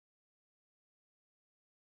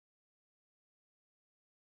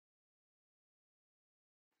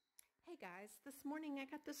Guys, this morning I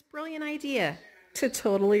got this brilliant idea to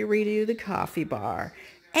totally redo the coffee bar,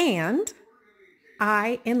 and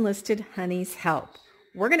I enlisted Honey's help.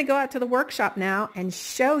 We're going to go out to the workshop now and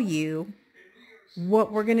show you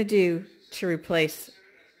what we're going to do to replace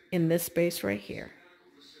in this space right here.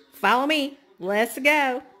 Follow me. Let's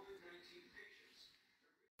go.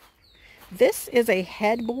 This is a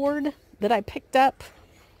headboard that I picked up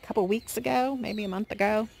a couple weeks ago, maybe a month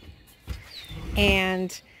ago,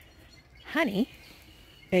 and Honey,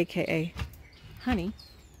 aka Honey,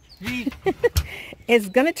 is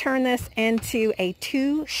going to turn this into a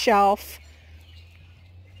 2-shelf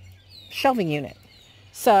shelving unit.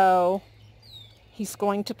 So he's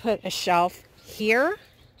going to put a shelf here,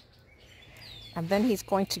 and then he's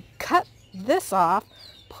going to cut this off,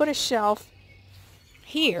 put a shelf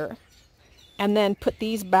here, and then put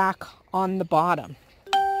these back on the bottom.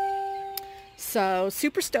 So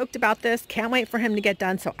super stoked about this. Can't wait for him to get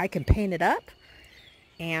done so I can paint it up.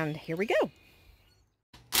 And here we go.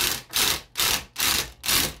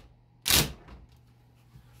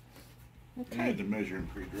 Okay. I had to measure and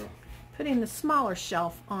pre-draw. Putting the smaller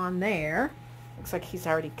shelf on there. Looks like he's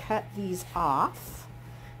already cut these off.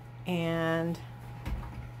 And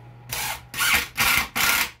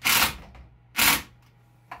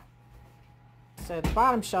so the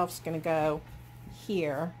bottom shelf's going to go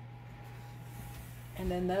here. And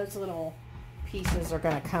then those little pieces are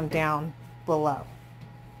going to come down below.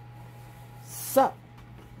 So,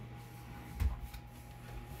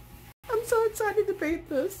 I'm so excited to paint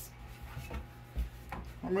this.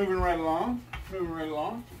 We're moving right along.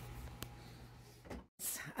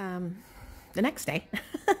 The next day.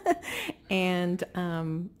 And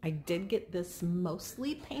I did get this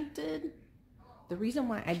mostly painted. The reason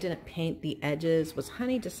why I didn't paint the edges was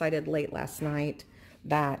Honey decided late last night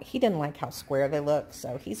that he didn't like how square they look,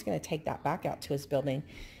 so he's going to take that back out to his building.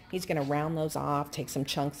 He's going to round those off, take some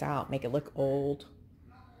chunks out, make it look old,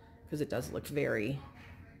 because it does look very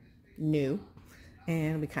new,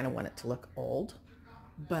 and we kind of want it to look old.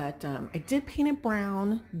 But I did paint it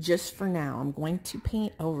brown just for now. I'm going to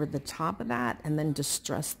paint over the top of that and then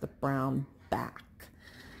distress the brown back,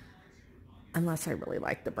 unless I really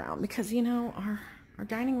like the brown, because you know our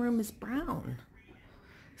dining room is brown.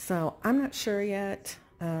 So I'm not sure yet.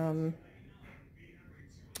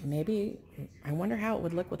 Maybe, I wonder how it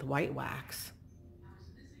would look with white wax.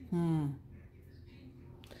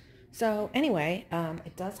 So anyway,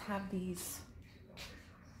 it does have these.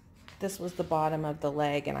 This was the bottom of the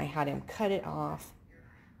leg, and I had him cut it off,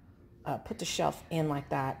 put the shelf in like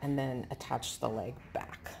that, and then attach the leg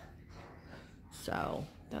back. So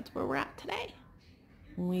that's where we're at today.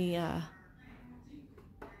 We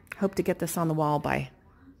hope to get this on the wall by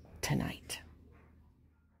tonight.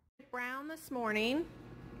 Brown this morning.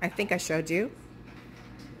 I think I showed you.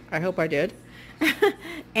 I hope I did.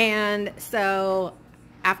 And so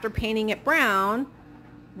after painting it brown,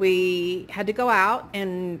 we had to go out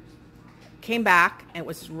and came back, and it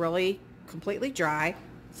was really completely dry.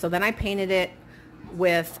 So then I painted it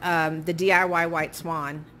with the DIY White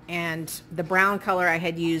Swan, and the brown color I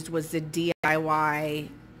had used was the DIY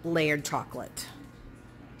Layered Chocolate.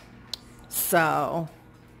 So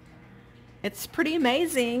it's pretty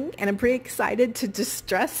amazing, and I'm pretty excited to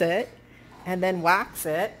distress it and then wax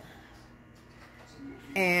it.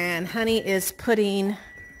 And Honey is putting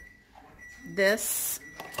this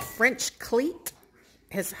French cleat,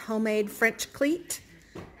 his homemade French cleat,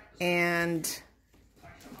 and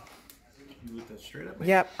You lift that straight up?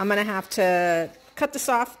 yep, I'm gonna have to cut this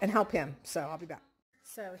off and help him, so I'll be back.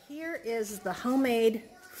 So here is the homemade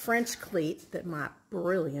French cleat that my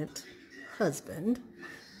brilliant husband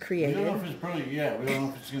created. We don't know if it's brilliant yet. We don't know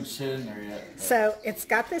if it's going to sit in there yet. But. So it's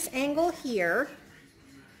got this angle here,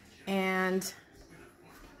 and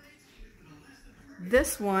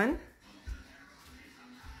this one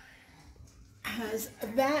has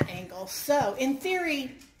that angle. So in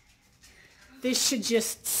theory, this should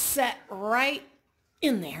just set right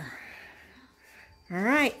in there. All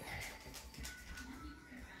right.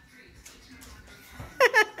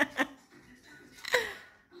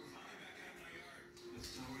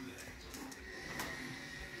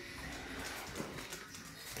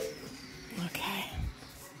 Okay.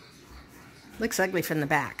 Looks ugly from the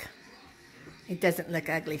back. It doesn't look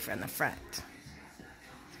ugly from the front.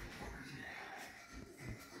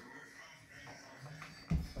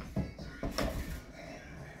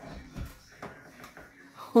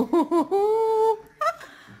 And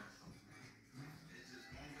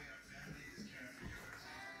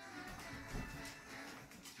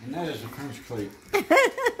that is a French cleat.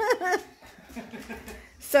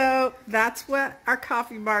 So that's what our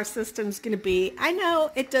coffee bar system's going to be. I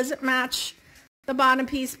know it doesn't match the bottom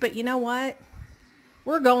piece, but you know what?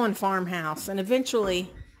 We're going farmhouse, and eventually,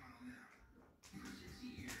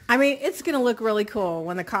 I mean, it's going to look really cool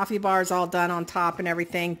when the coffee bar is all done on top and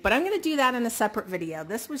everything, but I'm going to do that in a separate video.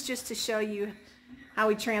 This was just to show you how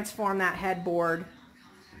we transform that headboard.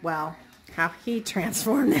 Well, how he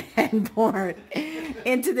transformed the headboard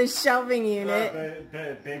into the shelving unit.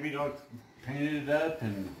 Baby dog painted it up,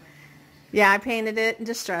 and yeah, I painted it and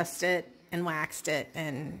distressed it and waxed it,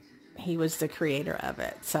 and he was the creator of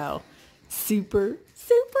it. So super,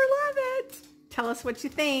 super love it. Tell us what you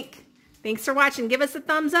think. Thanks for watching. Give us a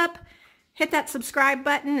thumbs up, hit that subscribe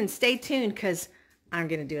button, and stay tuned because I'm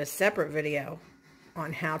going to do a separate video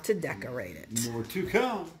on how to decorate it. more to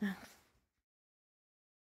come.